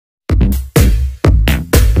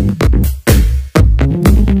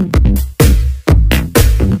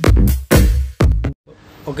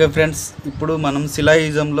Okay friends, ఇప్పుడు మనం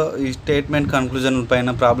సిలాయిజంలో ఈ స్టేట్మెంట్ కన్క్లూజన్ పైన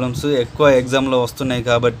ప్రాబ్లమ్స్ ఎక్కువ ఎగ్జామ్లో వస్తున్నాయి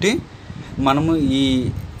కాబట్టి మనము ఈ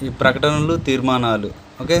ఈ ప్రకటనలు తీర్మానాలు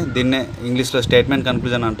ఓకే దీన్నే ఇంగ్లీష్లో స్టేట్మెంట్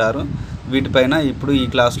కన్క్లూజన్ అంటారు. వీటిపైన ఇప్పుడు ఈ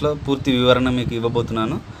క్లాస్లో పూర్తి వివరణ మీకు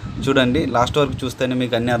ఇవ్వబోతున్నాను. చూడండి, లాస్ట్ వరకు చూస్తేనే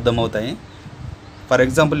మీకు అన్నీ అర్థమవుతాయి. ఫర్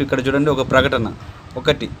ఎగ్జాంపుల్ ఇక్కడ చూడండి, ఒక ప్రకటన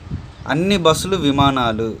 1 అన్ని బస్సులు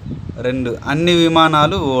విమానాలు, 2 అన్ని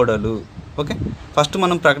విమానాలు ఓడలు. ఓకే, ఫస్ట్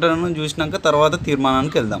మనం ప్రకటనను చూసినాక తర్వాత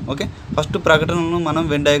తీర్మానానికి వెళ్దాం. ఓకే, ఫస్ట్ ప్రకటనను మనం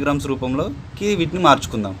వెన్ డయాగ్రామ్స్ రూపంలోకి వీటిని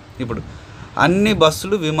మార్చుకుందాం. ఇప్పుడు అన్ని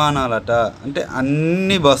బస్సులు విమానాలట అంటే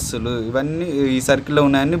అన్ని బస్సులు, ఇవన్నీ ఈ సర్కిల్లో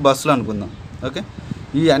ఉన్న అన్ని బస్సులు అనుకుందాం. ఓకే,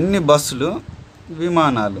 ఈ అన్ని బస్సులు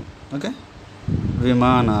విమానాలు. ఓకే,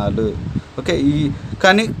 విమానాలు. ఓకే,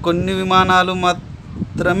 కానీ కొన్ని విమానాలు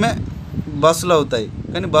మాత్రమే బస్సులు అవుతాయి,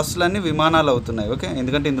 కానీ బస్సులన్నీ విమానాలు అవుతున్నాయి. ఓకే,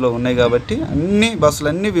 ఎందుకంటే ఇందులో ఉన్నాయి కాబట్టి అన్ని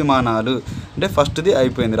బస్సులన్నీ విమానాలు అంటే ఫస్ట్ది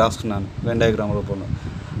అయిపోయింది, రాసుకున్నాను వెన్ డయాగ్రామ్ రూపంలో.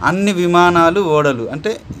 అన్ని విమానాలు ఓడలు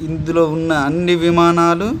అంటే ఇందులో ఉన్న అన్ని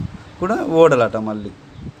విమానాలు కూడా ఓడలట, మళ్ళీ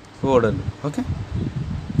ఓడలు. ఓకే,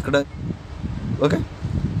 ఇక్కడ ఓకే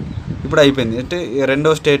ఇప్పుడు అయిపోయింది అంటే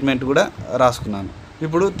రెండో స్టేట్మెంట్ కూడా రాసుకున్నాను.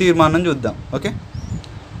 ఇప్పుడు తీర్మానం చూద్దాం. ఓకే,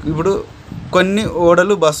 ఇప్పుడు కొన్ని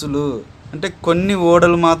ఓడలు బస్సులు అంటే కొన్ని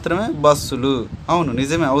ఓడలు మాత్రమే బస్సులు. అవును,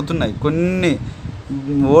 నిజమే, అవుతున్నాయి. కొన్ని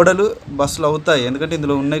ఓడలు బస్సులు అవుతాయి, ఎందుకంటే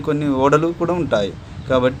ఇందులో ఉన్నాయి కొన్ని ఓడలు కూడా ఉంటాయి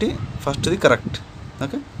కాబట్టి ఫస్ట్ది కరెక్ట్.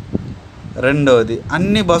 ఓకే, రెండవది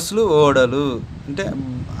అన్ని బస్సులు ఓడలు అంటే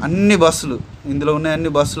అన్ని బస్సులు, ఇందులో ఉన్న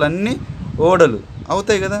అన్ని బస్సులు అన్నీ ఓడలు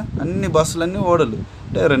అవుతాయి కదా, అన్ని బస్సులన్నీ ఓడలు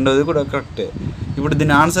అంటే రెండవది కూడా కరెక్టే. ఇప్పుడు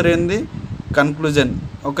దీని ఆన్సర్ ఏంది? కన్క్లూజన్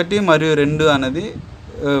 1 మరియు 2 అనేది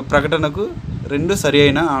ప్రకటనకు 2 సరి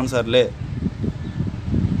అయిన ఆన్సర్లే.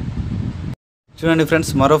 చూడండి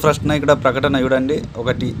ఫ్రెండ్స్, మరో ప్రశ్న ఇక్కడ ప్రకటన చూడండి.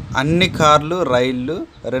 1 అన్ని కార్లు రైళ్ళు,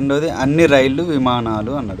 రెండోది అన్ని రైళ్ళు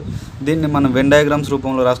విమానాలు అన్నాడు. దీన్ని మనం వెన్ డయాగ్రామ్స్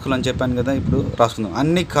రూపంలో రాసుకోవాలని చెప్పాను కదా, ఇప్పుడు రాసుకుందాం.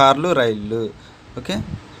 అన్ని కార్లు రైళ్ళు. ఓకే,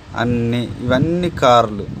 అన్ని ఇవన్నీ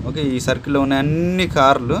కార్లు. ఓకే, ఈ సర్కిల్లో ఉన్న అన్ని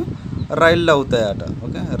కార్లు రైళ్ళు అవుతాయట.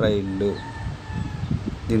 ఓకే, రైళ్ళు,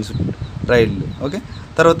 దీని రైళ్ళు. ఓకే,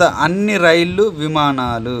 తర్వాత అన్ని రైళ్ళు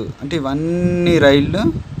విమానాలు అంటే ఇవన్నీ రైళ్ళు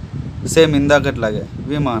సేమ్ ఇందాకట్లాగే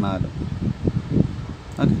విమానాలు.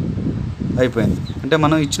 ఓకే, అయిపోయింది అంటే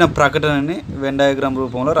మనం ఇచ్చిన ప్రకటనని వెన్ డయాగ్రామ్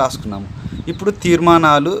రూపంలో రాసుకున్నాము. ఇప్పుడు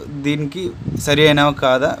తీర్మానాలు దీనికి సరి అయినవి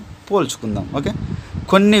కాదా పోల్చుకుందాం. ఓకే,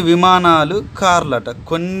 కొన్ని విమానాలు కార్లట,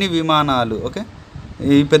 కొన్ని విమానాలు. ఓకే,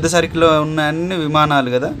 ఈ పెద్ద సర్కిల్లో ఉన్న అన్ని విమానాలు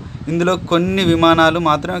కదా, ఇందులో కొన్ని విమానాలు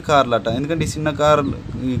మాత్రమే కార్లట, ఎందుకంటే ఈ చిన్న కార్లు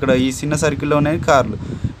ఇక్కడ ఈ చిన్న సర్కిల్లో ఉన్నాయి కార్లు.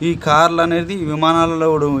 ఈ కార్లు అనేది విమానాలలో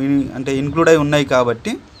అంటే ఇన్క్లూడ్ అయి ఉన్నాయి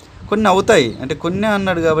కాబట్టి కొన్ని అవుతాయి, అంటే కొన్ని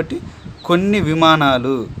అన్నాడు కాబట్టి కొన్ని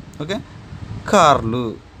విమానాలు. ఓకే, కార్లు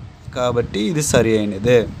కాబట్టి ఇది సరి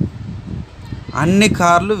అయినదే. అన్ని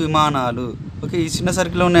కార్లు విమానాలు. ఓకే, ఈ చిన్న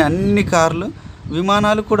సర్కిల్లో ఉన్న అన్ని కార్లు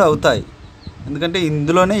విమానాలు కూడా అవుతాయి, ఎందుకంటే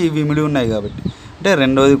ఇందులోనే ఇవి ఇమిడి ఉన్నాయి కాబట్టి అంటే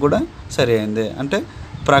రెండోది కూడా సరి అయిందే. అంటే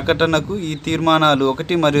ప్రకటనకు ఈ తీర్మానాలు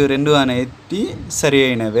 1 మరియు 2 అనేవి సరి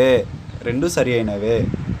అయినవే, 2 సరి అయినవే.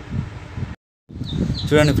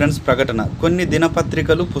 చూడండి ఫ్రెండ్స్, ప్రకటన కొన్ని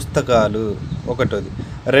దినపత్రికలు పుస్తకాలు 1,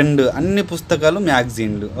 2 అన్ని పుస్తకాలు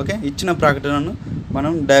మ్యాగజైన్లు. ఓకే, ఇచ్చిన ప్రకటనను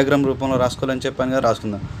మనం డయాగ్రామ్ రూపంలో రాసుకోవాలని చెప్పాను కదా,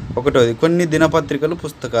 రాసుకుందాం. 1 కొన్ని దినపత్రికలు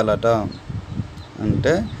పుస్తకాలట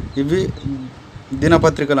అంటే ఇవి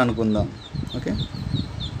దినపత్రికలు అనుకుందాం. ఓకే,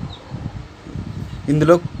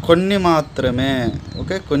 ఇందులో కొన్ని మాత్రమే.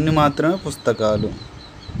 ఓకే, కొన్ని మాత్రమే పుస్తకాలు.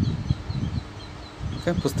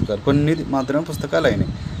 ఓకే, పుస్తకాలు కొన్ని మాత్రమే పుస్తకాలు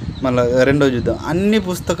అయినాయి. మళ్ళీ రెండో చూద్దాం. అన్ని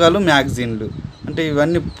పుస్తకాలు మ్యాగజైన్లు అంటే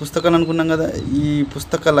ఇవన్నీ పుస్తకాలు అనుకున్నాం కదా, ఈ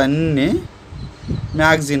పుస్తకాలు అన్నీ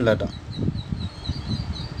మ్యాగజైన్లట.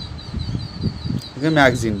 ఓకే,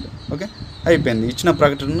 మ్యాగజైన్లు. ఓకే, అయిపోయింది. ఇచ్చిన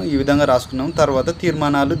ప్రకటనను ఈ విధంగా రాసుకున్నాం. తర్వాత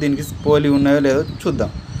తీర్మానాలు దీనికి పోలి ఉన్నాయో లేదో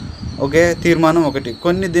చూద్దాం. ఓకే, తీర్మానం 1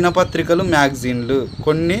 కొన్ని దినపత్రికలు మ్యాగజైన్లు,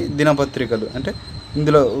 కొన్ని దినపత్రికలు అంటే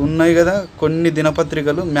ఇందులో ఉన్నాయి కదా, కొన్ని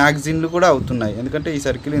దినపత్రికలు మ్యాగజైన్లు కూడా అవుతున్నాయి, ఎందుకంటే ఈ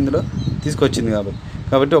సర్కిల్ ఇందులో తీసుకొచ్చింది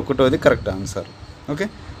కాబట్టి 1వది కరెక్ట్ ఆన్సర్. ఓకే,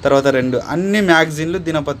 తర్వాత 2 అన్ని మ్యాగజైన్లు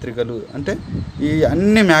దినపత్రికలు అంటే ఈ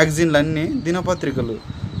అన్ని మ్యాగజైన్లు అన్నీ దినపత్రికలు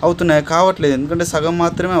అవుతున్నాయి కావట్లేదు, ఎందుకంటే సగం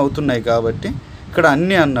మాత్రమే అవుతున్నాయి కాబట్టి ఇక్కడ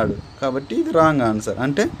అన్నీ అన్నాడు కాబట్టి ఇది రాంగ్ ఆన్సర్.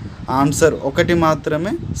 అంటే ఆన్సర్ 1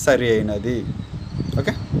 మాత్రమే సరి అయినది.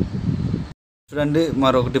 ఓకే, చూడండి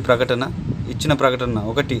మరొకటి ప్రకటన. ఇచ్చిన ప్రకటన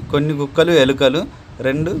 1 కొన్ని కుక్కలు ఎలుకలు,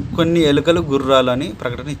 2 కొన్ని ఎలుకలు గుర్రాలు అని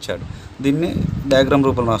ప్రకటన ఇచ్చాడు. దీన్ని డయాగ్రామ్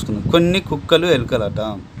రూపంలో రాసుకుందాం. కొన్ని కుక్కలు ఎలుకలట.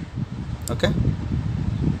 ఓకే,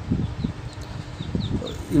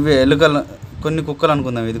 ఇవి ఎలుకలు, కొన్ని కుక్కలు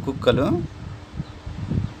అనుకుందాం. ఇది కుక్కలు,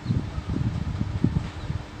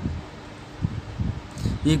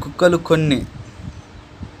 ఈ కుక్కలు కొన్ని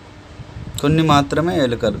కొన్ని మాత్రమే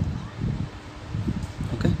ఎలుకలు.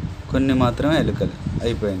 ఓకే, కొన్ని మాత్రమే ఎలుకలు.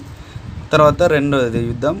 అయిపోయింది. తర్వాత రెండోది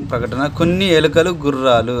యుద్ధం ప్రకటన. కొన్ని ఎలుకలు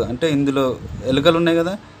గుర్రాలు. అంటే ఇందులో ఎలుకలు ఉన్నాయి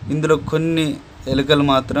కదా, ఇందులో కొన్ని ఎలుకలు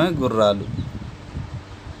మాత్రమే గుర్రాలు.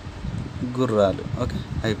 ఓకే,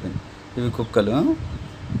 అయిపోయింది. ఇవి కుక్కలు.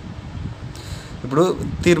 ఇప్పుడు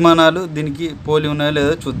తీర్మానాలు దీనికి పోలి ఉన్నాయో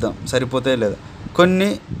లేదో చూద్దాం, సరిపోతాయో లేదో. కొన్ని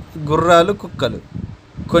గుర్రాలు కుక్కలు.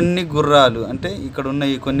 కొన్ని గుర్రాలు అంటే ఇక్కడ ఉన్న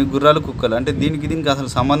ఈ కొన్ని గుర్రాలు కుక్కలు అంటే దీనికి అసలు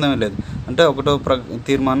సంబంధమే లేదు. అంటే ఒకటో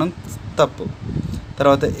తీర్మానం తప్పు.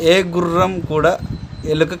 తర్వాత ఏ గుర్రం కూడా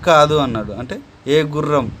ఎలుక కాదు అన్నాడు. అంటే ఏ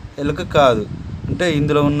గుర్రం ఎలుక కాదు అంటే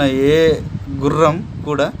ఇందులో ఉన్న ఏ గుర్రం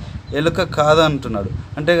కూడా ఎలుక కాదు అంటున్నాడు.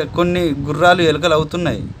 అంటే కొన్ని గుర్రాలు ఎలుకలు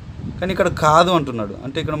అవుతున్నాయి కానీ ఇక్కడ కాదు అంటున్నాడు.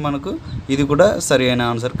 అంటే ఇక్కడ మనకు ఇది కూడా సరి అయిన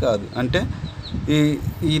ఆన్సర్ కాదు. అంటే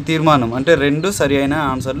ఈ తీర్మానం అంటే రెండు సరి అయిన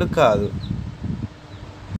ఆన్సర్లు కాదు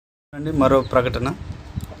అండి. మరో ప్రకటన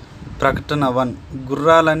 1,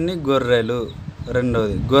 గుర్రాలన్నీ గొర్రెలు.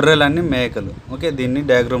 రెండవది, గొర్రెలన్నీ మేకలు. ఓకే, దీన్ని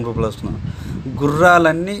డయాగ్రామ్ రూపంలో వస్తున్నాం.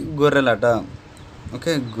 గుర్రాలన్నీ గొర్రెలట.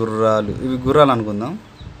 ఓకే, గుర్రాలు, ఇవి గుర్రాలు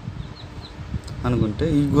అనుకుంటే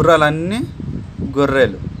ఈ గుర్రాలన్నీ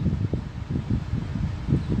గొర్రెలు.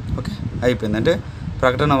 ఓకే, అయిపోయింది. అంటే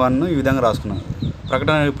ప్రకటన 1 ఈ విధంగా రాసుకున్నాం.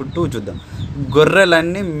 ప్రకటన ఇప్పుడు 2 చూద్దాం.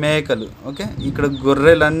 గొర్రెలన్నీ మేకలు. ఓకే, ఇక్కడ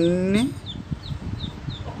గొర్రెలన్నీ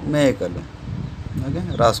మేకలు. ఓకే,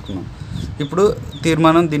 రాసుకున్నాం. ఇప్పుడు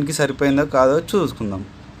తీర్మానం దీనికి సరిపోయిందో కాదో చూసుకుందాం.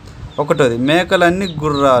 ఒకటోది, మేకలన్నీ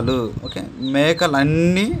గుర్రాలు. ఓకే,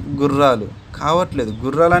 మేకలన్నీ గుర్రాలు కావట్లేదు.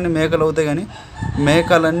 గుర్రాలన్నీ మేకలు అవుతాయి కానీ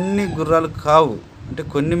మేకలన్నీ గుర్రాలు కావు. అంటే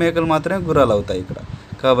కొన్ని మేకలు మాత్రమే గుర్రాలు అవుతాయి ఇక్కడ.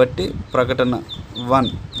 కాబట్టి ప్రకటన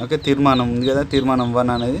 1 ఓకే, తీర్మానం ఉంది కదా, తీర్మానం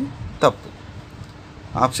 1 అనేది తప్పు.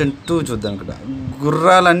 ఆప్షన్ 2 చూద్దాం. ఇక్కడ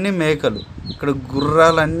గుర్రాలన్నీ మేకలు. ఇక్కడ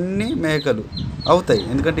గుర్రాలన్నీ మేకలు అవుతాయి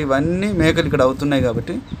ఎందుకంటే ఇవన్నీ మేకలు ఇక్కడ అవుతున్నాయి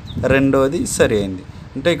కాబట్టి రెండోది సరి అయింది.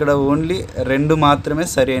 అంటే ఇక్కడ ఓన్లీ 2 మాత్రమే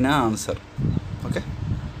సరి అయిన ఆన్సర్. ఓకే,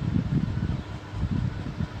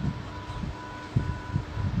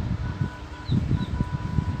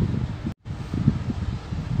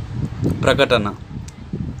 ప్రకటన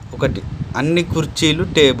 1, అన్ని కుర్చీలు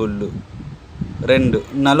టేబుళ్ళు. 2,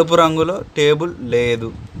 నలుపు రంగులో టేబుల్ లేదు.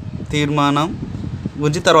 తీర్మానం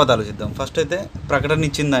గురించి తర్వాత ఆలోచిద్దాం. ఫస్ట్ అయితే ప్రకటన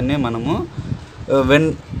ఇచ్చిందాన్ని మనము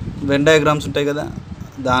వెన్ డయాగ్రామ్స్ ఉంటాయి కదా,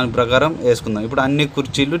 దాని ప్రకారం వేసుకుందాం. ఇప్పుడు అన్ని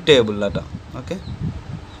కుర్చీలు టేబుల్ అట. ఓకే,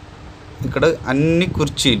 ఇక్కడ అన్ని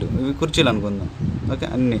కుర్చీలు, ఇవి కుర్చీలు అనుకుందాం. ఓకే,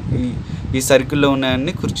 అన్ని ఈ సర్కిల్లో ఉన్న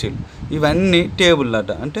అన్ని కుర్చీలు, ఇవన్నీ టేబుల్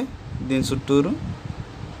అట. అంటే దీని చుట్టూరు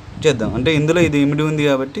చేద్దాం. అంటే ఇందులో ఇది ఇమిడి ఉంది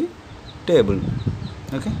కాబట్టి టేబుల్.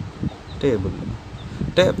 ఓకే, టేబుల్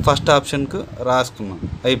అంటే ఫస్ట్ ఆప్షన్కు రాసుకున్నాం.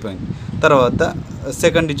 అయిపోయింది. తర్వాత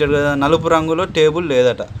సెకండ్ ఇచ్చాడు కదా, నలుపు రంగులో టేబుల్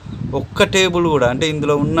లేదట. ఒక్క టేబుల్ కూడా అంటే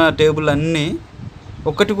ఇందులో ఉన్న టేబుల్ అన్నీ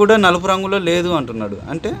ఒక్కటి కూడా నలుపు రంగులో లేదు అంటున్నాడు.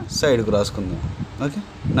 అంటే సైడ్కు రాసుకుందాం. ఓకే,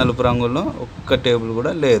 నలుపు రంగులో ఒక్క టేబుల్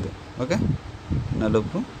కూడా లేదు. ఓకే,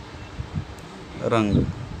 నలుపు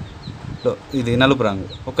రంగులో ఇది నలుపు రంగు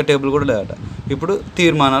ఒక్క టేబుల్ కూడా లేదట. ఇప్పుడు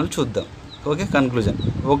తీర్మానాలు చూద్దాం. ఓకే, కన్క్లూజన్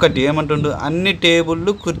 1 ఏమంటుండు, అన్ని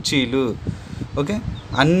టేబుళ్ళు కుర్చీలు. ఓకే,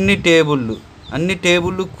 అన్ని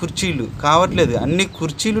టేబుళ్ళు కుర్చీలు కావట్లేదు. అన్ని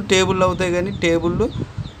కుర్చీలు టేబుల్ అవుతాయి కానీ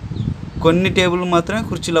కొన్ని టేబుల్ మాత్రమే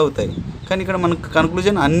కుర్చీలు అవుతాయి. కానీ ఇక్కడ మనకు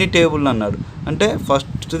కన్క్లూజన్ అన్ని టేబుల్ అన్నాడు. అంటే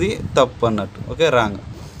ఫస్ట్ది తప్పు అన్నట్టు. Okay, wrong.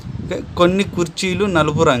 ఓకే, కొన్ని కుర్చీలు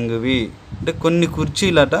నలుపు రంగువి. అంటే కొన్ని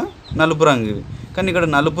కుర్చీలట నలుపు రంగువి. కానీ ఇక్కడ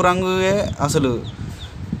నలుపు రంగువే అసలు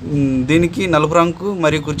దీనికి నలుపు రంగు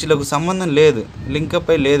మరియు కుర్చీలకు సంబంధం లేదు, లింకప్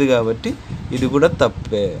అయి లేదు కాబట్టి ఇది కూడా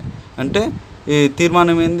తప్పే. అంటే ఈ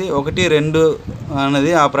తీర్మానం ఏంది, 1, 2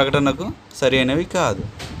 అనేది ఆ ప్రకటనకు సరి అయినవి కాదు.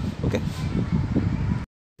 ఓకే,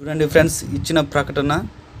 చూడండి ఫ్రెండ్స్, ఇచ్చిన ప్రకటన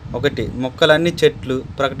 1 మొక్కలన్నీ చెట్లు.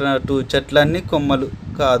 ప్రకటన 2 చెట్లన్నీ కొమ్మలు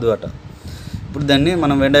కాదు అట. ఇప్పుడు దాన్ని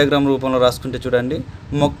మనం వెన్ డయాగ్రామ్ రూపంలో రాసుకుంటే చూడండి,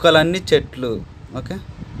 మొక్కలన్నీ చెట్లు. ఓకే,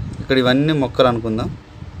 ఇక్కడ ఇవన్నీ మొక్కలు అనుకుందాం.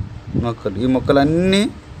 మొక్కలు, ఈ మొక్కలన్నీ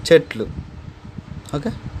చెట్లు.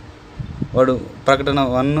 ఓకే, వాడు ప్రకటన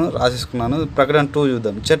 1 రాసేసుకున్నాను. ప్రకటన 2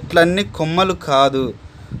 చూద్దాం. చెట్లన్నీ కొమ్మలు కాదు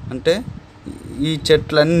అంటే ఈ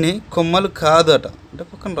చెట్లన్నీ కొమ్మలు కాదు అట. అంటే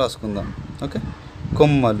పక్కన రాసుకుందాం. ఓకే,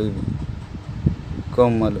 కొమ్మలు, ఇవి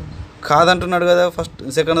కొమ్మలు కాదంటున్నాడు కదా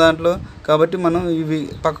సెకండ్ దాంట్లో, కాబట్టి మనం ఇవి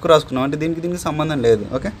పక్కకు రాసుకున్నాం. అంటే దీనికి సంబంధం లేదు.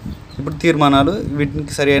 ఓకే, ఇప్పుడు తీర్మానాలు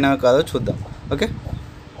వీటికి సరి అయినవి కాదో చూద్దాం. ఓకే,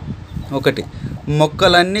 1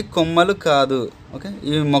 మొక్కలన్నీ కొమ్మలు కాదు. ఓకే,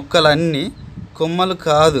 ఈ మొక్కలన్నీ కొమ్మలు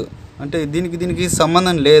కాదు అంటే దీనికి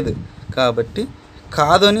సంబంధం లేదు కాబట్టి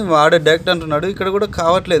కాదు అని వాడే డైరెక్ట్ అంటున్నాడు. ఇక్కడ కూడా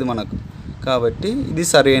కావట్లేదు మనకు కాబట్టి ఇది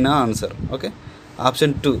సరైన ఆన్సర్. ఓకే,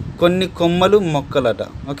 ఆప్షన్ 2 కొన్ని కొమ్మలు మొక్కలట.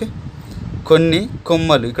 ఓకే, కొన్ని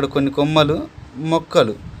కొమ్మలు, ఇక్కడ కొన్ని కొమ్మలు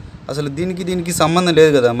మొక్కలు. అసలు దీనికి సంబంధం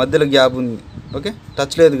లేదు కదా, మధ్యలో గ్యాప్ ఉంది. ఓకే,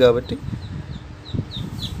 టచ్ లేదు కాబట్టి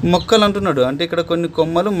మొక్కలు అంటున్నాడు. అంటే ఇక్కడ కొన్ని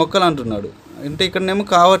కొమ్మలు మొక్కలు అంటున్నాడు. అంటే ఇక్కడనేమో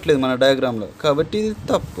కావట్లేదు మన డయాగ్రామ్లో, కాబట్టి ఇది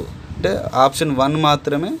తప్పు. అంటే ఆప్షన్ 1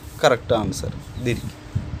 మాత్రమే కరెక్ట్ ఆన్సర్ దీనికి.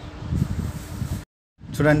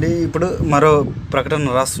 చూడండి, ఇప్పుడు మరో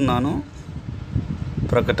ప్రకటన రాస్తున్నాను.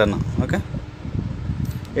 ప్రకటన. ఓకే,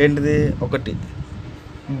 ఏంటిది? 1,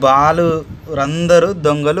 బాలురందరూ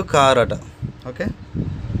దొంగలు కారట. ఓకే,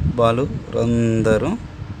 బాలురందరూ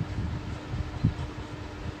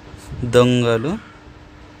దొంగలు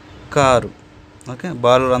కారు. ఓకే,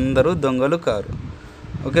 బాలురందరూ దొంగలు కారు.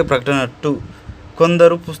 ఓకే, ప్రకటన 2,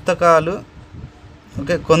 కొందరు పుస్తకాలు.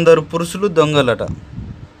 ఓకే, కొందరు పురుషులు దొంగలట.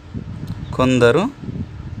 కొందరు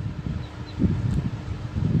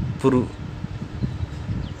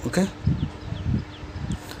ఓకే,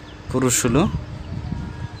 పురుషులు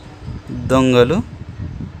దొంగలు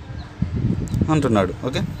అంటున్నాడు.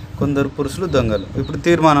 ఓకే, కొందరు పురుషులు దొంగలు. ఇప్పుడు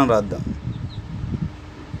తీర్మానం రాద్దాం.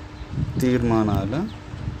 తీర్మానాలు.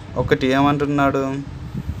 1 ఏమంటున్నాడు?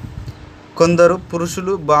 కొందరు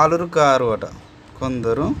పురుషులు బాలురు కారు అట.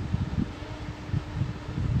 కొందరు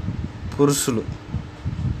పురుషులు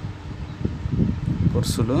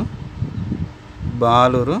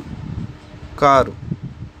బాలురు కారు.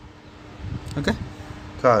 Okay,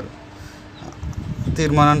 car.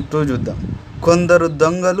 తీర్మానం 2 చూద్దాం. కొందరు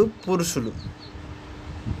దొంగలు పురుషులు.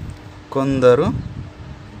 కొందరు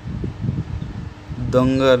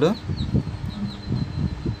దొంగలు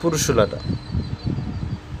పురుషులట.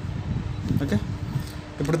 ఓకే,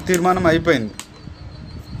 ఇప్పుడు తీర్మానం అయిపోయింది.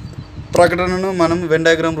 ప్రకటనను మనం వెన్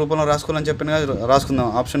డయాగ్రామ్ రూపంలో రాసుకోవాలని చెప్పిన రాసుకుందాం.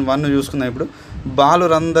 ఆప్షన్ 1 చూసుకుందాం. ఇప్పుడు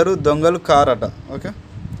బాలురందరూ దొంగలు కారట. ఓకే,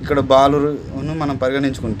 ఇక్కడ బాలురును మనం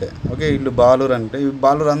పరిగణించుకుంటే, ఓకే, వీళ్ళు బాలురు అంటే ఈ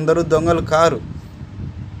బాలురందరూ దొంగలు కారు,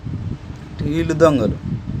 వీళ్ళు దొంగలు.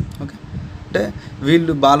 ఓకే, అంటే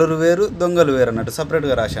వీళ్ళు బాలురు వేరు, దొంగలు వేరు అన్నట్టు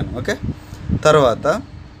సపరేట్గా రాశాను. ఓకే, తర్వాత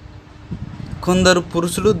కొందరు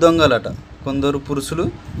పురుషులు దొంగలట. కొందరు పురుషులు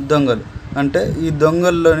దొంగలు అంటే ఈ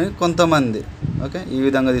దొంగల్లోని కొంతమంది. ఓకే, ఈ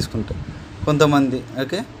విధంగా తీసుకుంటే కొంతమంది.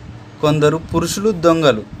 ఓకే, కొందరు పురుషులు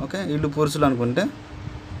దొంగలు. ఓకే, వీళ్ళు పురుషులు అనుకుంటే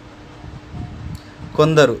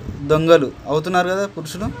కొందరు దొంగలు అవుతున్నారు కదా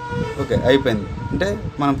పురుషులు. ఓకే, అయిపోయింది. అంటే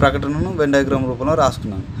మనం ప్రకటనను వెన్ డయాగ్రామ్ రూపంలో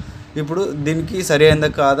రాసుకున్నాం. ఇప్పుడు దీనికి సరి అయిందా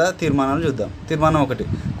కాదా తీర్మానాలు చూద్దాం. తీర్మానం 1,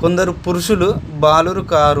 కొందరు పురుషులు బాలురు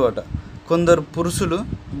కారు అట. కొందరు పురుషులు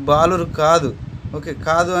బాలురు కాదు. ఓకే,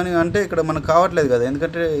 కాదు అని అంటే ఇక్కడ మనకు కావట్లేదు కదా,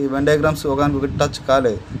 ఎందుకంటే ఈ వెన్ డయాగ్రామ్స్ ఒకటి టచ్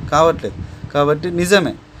కావట్లేదు కాబట్టి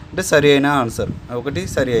నిజమే. అంటే సరి అయిన ఆన్సర్ 1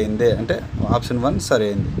 సరి అయిందే, అంటే ఆప్షన్ 1 సరి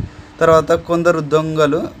అయింది. తర్వాత కొందరు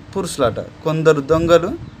దొంగలు పురుషులట. కొందరు దొంగలు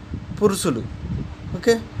పురుషులు.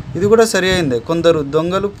 ఓకే, ఇది కూడా సరి అయిందే. కొందరు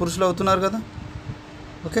దొంగలు పురుషులు అవుతున్నారు కదా.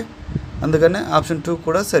 ఓకే, అందుకనే ఆప్షన్ 2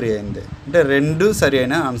 కూడా సరి అయింది. అంటే 2 సరి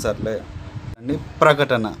అయిన ఆన్సర్లే అండి.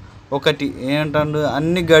 ప్రకటన 1 ఏంటంటే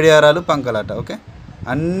అన్ని గడియారాలు పంకలట. ఓకే,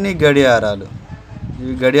 అన్ని గడియారాలు,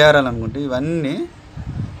 ఇవి గడియారాలు అనుకుంటే ఇవన్నీ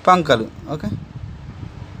పంకలు. Okay,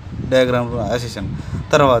 diagram యాసేషన్.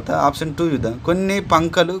 తర్వాత ఆప్షన్ 2 చూద్దాం. కొన్ని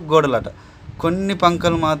పంకలు గోడలట. కొన్ని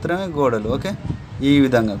పంకలు మాత్రమే గోడలు. ఓకే, ఈ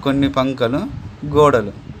విధంగా కొన్ని పంకలు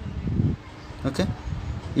గోడలు. ఓకే,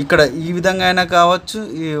 ఇక్కడ ఈ విధంగా అయినా కావచ్చు.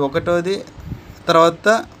 ఈ 1వది తర్వాత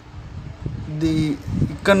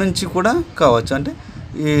ఇక్కడ నుంచి కూడా కావచ్చు. అంటే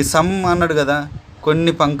ఈ సమ్ అన్నాడు కదా,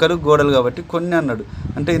 కొన్ని పంకలు గోడలు కాబట్టి కొన్ని అన్నాడు.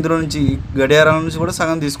 అంటే ఇందులో నుంచి గడియారాల నుంచి కూడా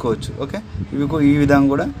సగం తీసుకోవచ్చు. ఓకే, ఇవి ఈ విధంగా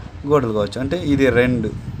కూడా గోడలు కావచ్చు. అంటే ఇది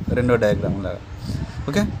రెండో డయాగ్రామ్ లాగా.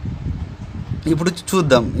 ఓకే, ఇప్పుడు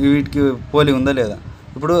చూద్దాం వీటికి పోలి ఉందా లేదా.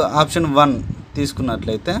 ఇప్పుడు ఆప్షన్ 1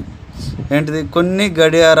 తీసుకున్నట్లయితే ఏంటిది? కొన్ని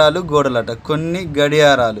గడియారాలు గోడలట. కొన్ని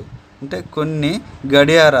గడియారాలు అంటే కొన్ని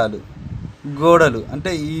గడియారాలు గోడలు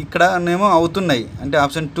అంటే ఇక్కడనేమో అవుతున్నాయి. అంటే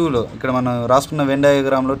ఆప్షన్ 2లో ఇక్కడ మనం రాసుకున్న వెన్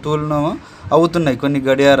డయాగ్రామ్లో 2లోనేమో అవుతున్నాయి కొన్ని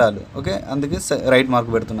గడియారాలు. ఓకే, అందుకే రైట్ మార్క్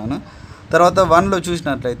పెడుతున్నాను. తర్వాత 1లో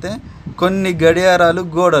చూసినట్లయితే కొన్ని గడియారాలు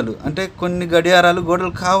గోడలు అంటే కొన్ని గడియారాలు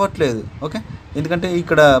గోడలు కావట్లేదు. ఓకే, ఎందుకంటే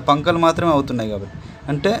ఇక్కడ పంకలు మాత్రమే అవుతున్నాయి కాబట్టి,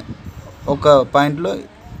 అంటే ఒక పాయింట్లో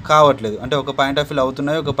కావట్లేదు. అంటే ఒక పాయింట్ ఆఫ్ వ్యూలో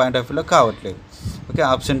అవుతున్నాయి, ఒక పాయింట్ ఆఫ్ వ్యూలో కావట్లేదు. ఓకే,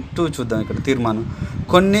 ఆప్షన్ 2 చూద్దాం. ఇక్కడ తీర్మానం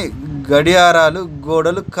కొన్ని గడియారాలు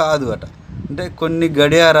గోడలు కాదు అట. అంటే కొన్ని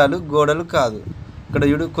గడియారాలు గోడలు కాదు. ఇక్కడ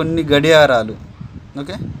చూడు, కొన్ని గడియారాలు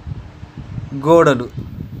ఓకే గోడలు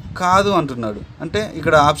కాదు అంటున్నాడు. అంటే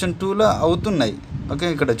ఇక్కడ ఆప్షన్ 2లో అవుతున్నాయి. ఓకే,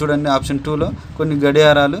 ఇక్కడ చూడండి ఆప్షన్ 2లో కొన్ని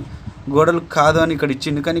గడియారాలు గోడలు కాదు అని ఇక్కడ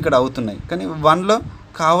ఇచ్చింది, కానీ ఇక్కడ అవుతున్నాయి. కానీ 1లో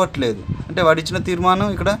కావట్లేదు. అంటే వాడు ఇచ్చిన తీర్మానం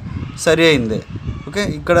ఇక్కడ సరి అయిందే. ఓకే,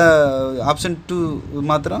 ఇక్కడ ఆప్షన్ 2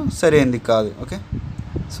 మాత్రం సరి అయింది కాదు. Okay,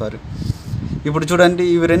 sorry. ఇప్పుడు చూడండి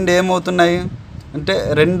ఇవి రెండు ఏమవుతున్నాయి అంటే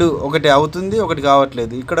ఒకటి అవుతుంది, ఒకటి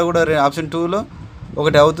కావట్లేదు. ఇక్కడ కూడా ఆప్షన్ 2లో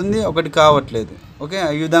ఒకటి అవుతుంది, ఒకటి కావట్లేదు. ఓకే,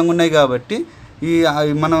 ఈ విధంగా ఉన్నాయి కాబట్టి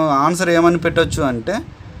మనం ఆన్సర్ ఏమని పెట్టవచ్చు అంటే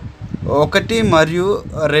 1 మరియు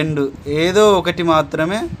 2 ఏదో ఒకటి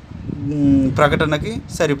మాత్రమే ప్రకటనకి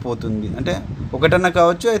సరిపోతుంది. అంటే 1 అన్న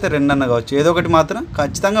కావచ్చు, అయితే 2 అన్న కావచ్చు, ఏదో ఒకటి మాత్రం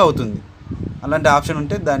ఖచ్చితంగా అవుతుంది. అలాంటి ఆప్షన్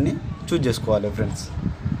ఉంటే దాన్ని చూజ్ చేసుకోవాలి ఫ్రెండ్స్.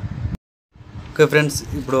 ఓకే ఫ్రెండ్స్,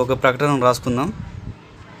 ఇప్పుడు ఒక ప్రకటన రాసుకుందాం.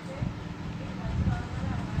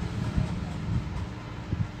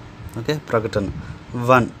 ఓకే, ప్రకటన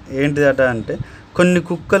 1 ఏంటిదట అంటే కొన్ని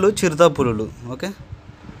కుక్కలు చిరుత పులులు. ఓకే,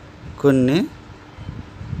 కొన్ని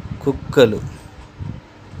కుక్కలు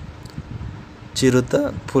చిరుత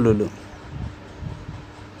పులులు.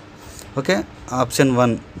 Okay, option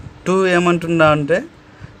 1. 2 ఏమంటున్నా అంటే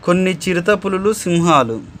కొన్ని చిరుత పులులు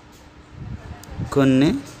సింహాలు.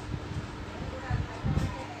 కొన్ని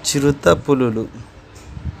చిరుత పులులు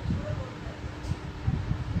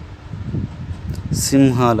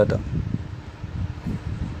సింహాలట.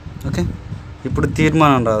 ఓకే, ఇప్పుడు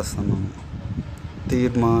తీర్మానం రాస్తున్నాము.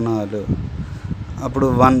 తీర్మానాలు. అప్పుడు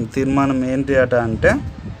 1 తీర్మానం ఏంటి అట అంటే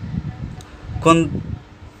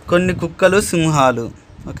కొన్ని కుక్కలు సింహాలు.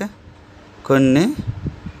 ఓకే, కొన్ని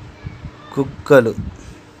కుక్కలు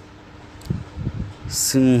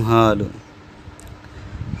సింహాలు.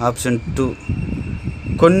 ఆప్షన్ 2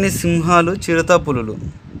 కొన్ని సింహాలు చిరుత పులులు.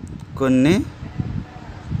 కొన్ని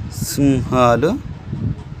సింహాలు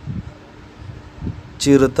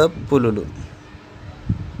చిరుత పులులు.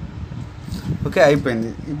 ఓకే, అయిపోయింది.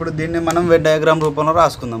 ఇప్పుడు దీన్ని మనం డయాగ్రామ్ రూపంలో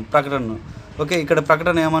రాసుకుందాం ప్రకటనను. ఓకే, ఇక్కడ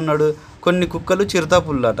ప్రకటన ఏమన్నాడు, కొన్ని కుక్కలు చిరుత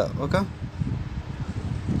పులులట. ఓకే,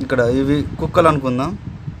 ఇక్కడ ఇవి కుక్కలు అనుకుందాం.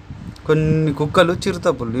 కొన్ని కుక్కలు చిరుత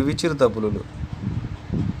పులులు, ఇవి చిరుత పులులు.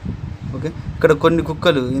 ఓకే, ఇక్కడ కొన్ని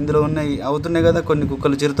కుక్కలు ఇందులో ఉన్నాయి, అవుతున్నాయి కదా. కొన్ని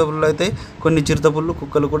కుక్కలు చిరుత పులులు అవుతాయి, కొన్ని చిరుత పులులు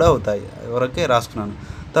కుక్కలు కూడా అవుతాయి. వరకే రాసుకున్నాను.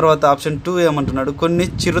 తర్వాత ఆప్షన్ 2 ఏమంటున్నాడు, కొన్ని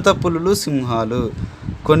చిరుత పులులు సింహాలు.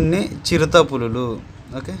 కొన్ని చిరుత పులులు.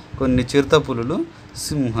 ఓకే, కొన్ని చిరుత పులులు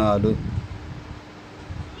సింహాలు.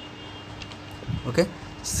 ఓకే,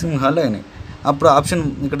 సింహాలు అయినాయి. అప్పుడు ఆప్షన్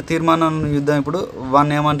ఇక్కడ తీర్మానం యుద్ధం. ఇప్పుడు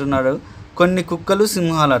 1 ఏమంటున్నాడు, కొన్ని కుక్కలు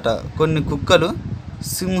సింహాలట. కొన్ని కుక్కలు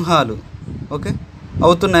సింహాలు. ఓకే,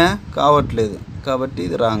 అవుతున్నాయా, కావట్లేదు, కాబట్టి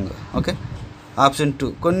ఇది రాంగ్. ఓకే, ఆప్షన్ 2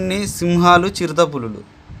 కొన్ని సింహాలు చిరుత పులులు.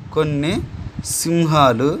 కొన్ని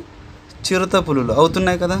సింహాలు చిరుత పులులు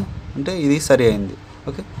అవుతున్నాయి కదా, అంటే ఇది సరి అయింది.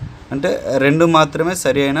 ఓకే, అంటే 2 మాత్రమే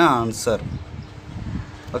సరి అయిన ఆన్సర్.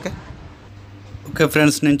 ఓకే ఓకే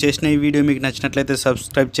ఫ్రెండ్స్, నేను చేసిన ఈ వీడియో మీకు నచ్చినట్లయితే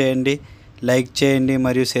సబ్స్క్రైబ్ చేయండి, లైక్ చేయండి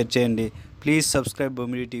మరియు షేర్ చేయండి. Please subscribe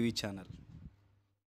Bommidi TV channel.